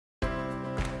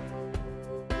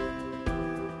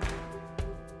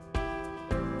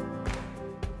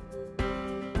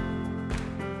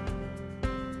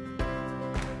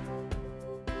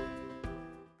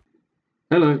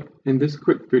Hello, in this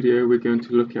quick video we're going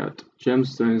to look at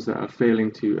gemstones that are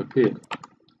failing to appear.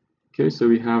 Okay, so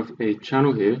we have a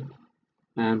channel here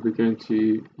and we're going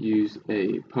to use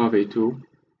a pave tool.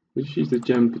 We just use the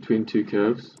gem between two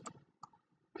curves,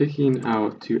 picking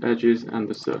our two edges and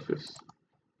the surface.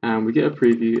 And we get a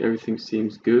preview, everything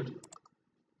seems good.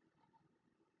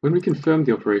 When we confirm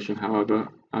the operation, however,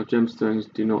 our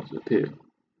gemstones do not appear.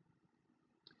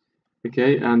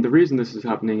 Okay, and the reason this is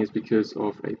happening is because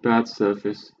of a bad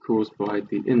surface caused by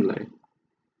the inlay.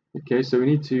 Okay, so we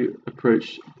need to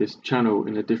approach this channel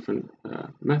in a different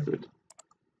method.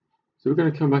 So we're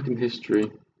going to come back in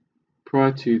history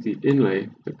prior to the inlay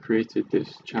that created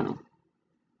this channel.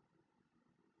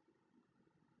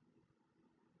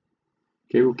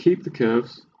 Okay, we'll keep the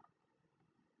curves.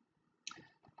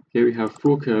 Okay, we have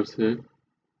 4 curves here.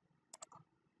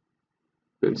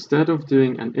 But instead of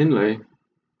doing an inlay,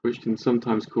 which can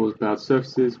sometimes cause bad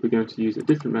surfaces, we're going to use a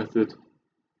different method.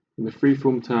 In the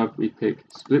freeform tab, we pick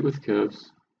split with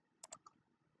curves.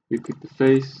 We pick the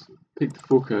face, pick the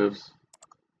 4 curves,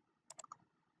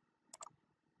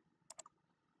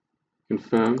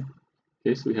 confirm.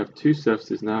 Okay, so we have 2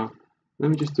 surfaces now. Let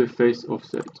me just do a face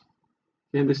offset.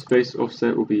 Okay, and this face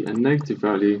offset will be a negative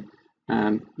value,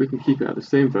 and we can keep it at the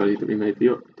same value that we made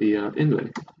the inlay.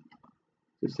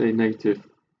 So say negative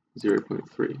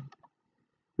 0.3.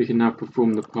 We can now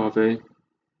perform the pave,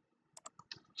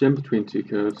 gem between 2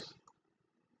 curves,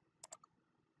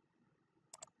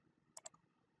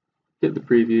 get the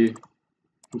preview,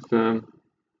 confirm,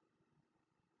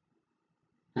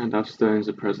 and our stones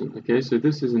are present. Okay, so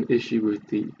this is an issue with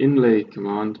the inlay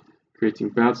command creating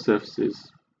bad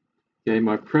surfaces. Okay,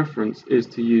 my preference is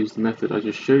to use the method I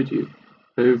just showed you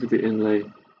over the inlay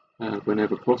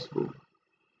whenever possible.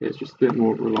 Okay, it's just a bit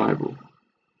more reliable.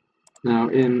 Now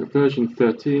in version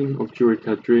 13 of Jewelry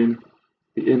Cad Dream,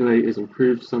 the inlay is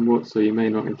improved somewhat, so you may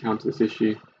not encounter this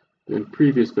issue, but in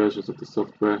previous versions of the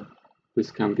software, this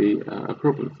can be a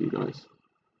problem for you guys.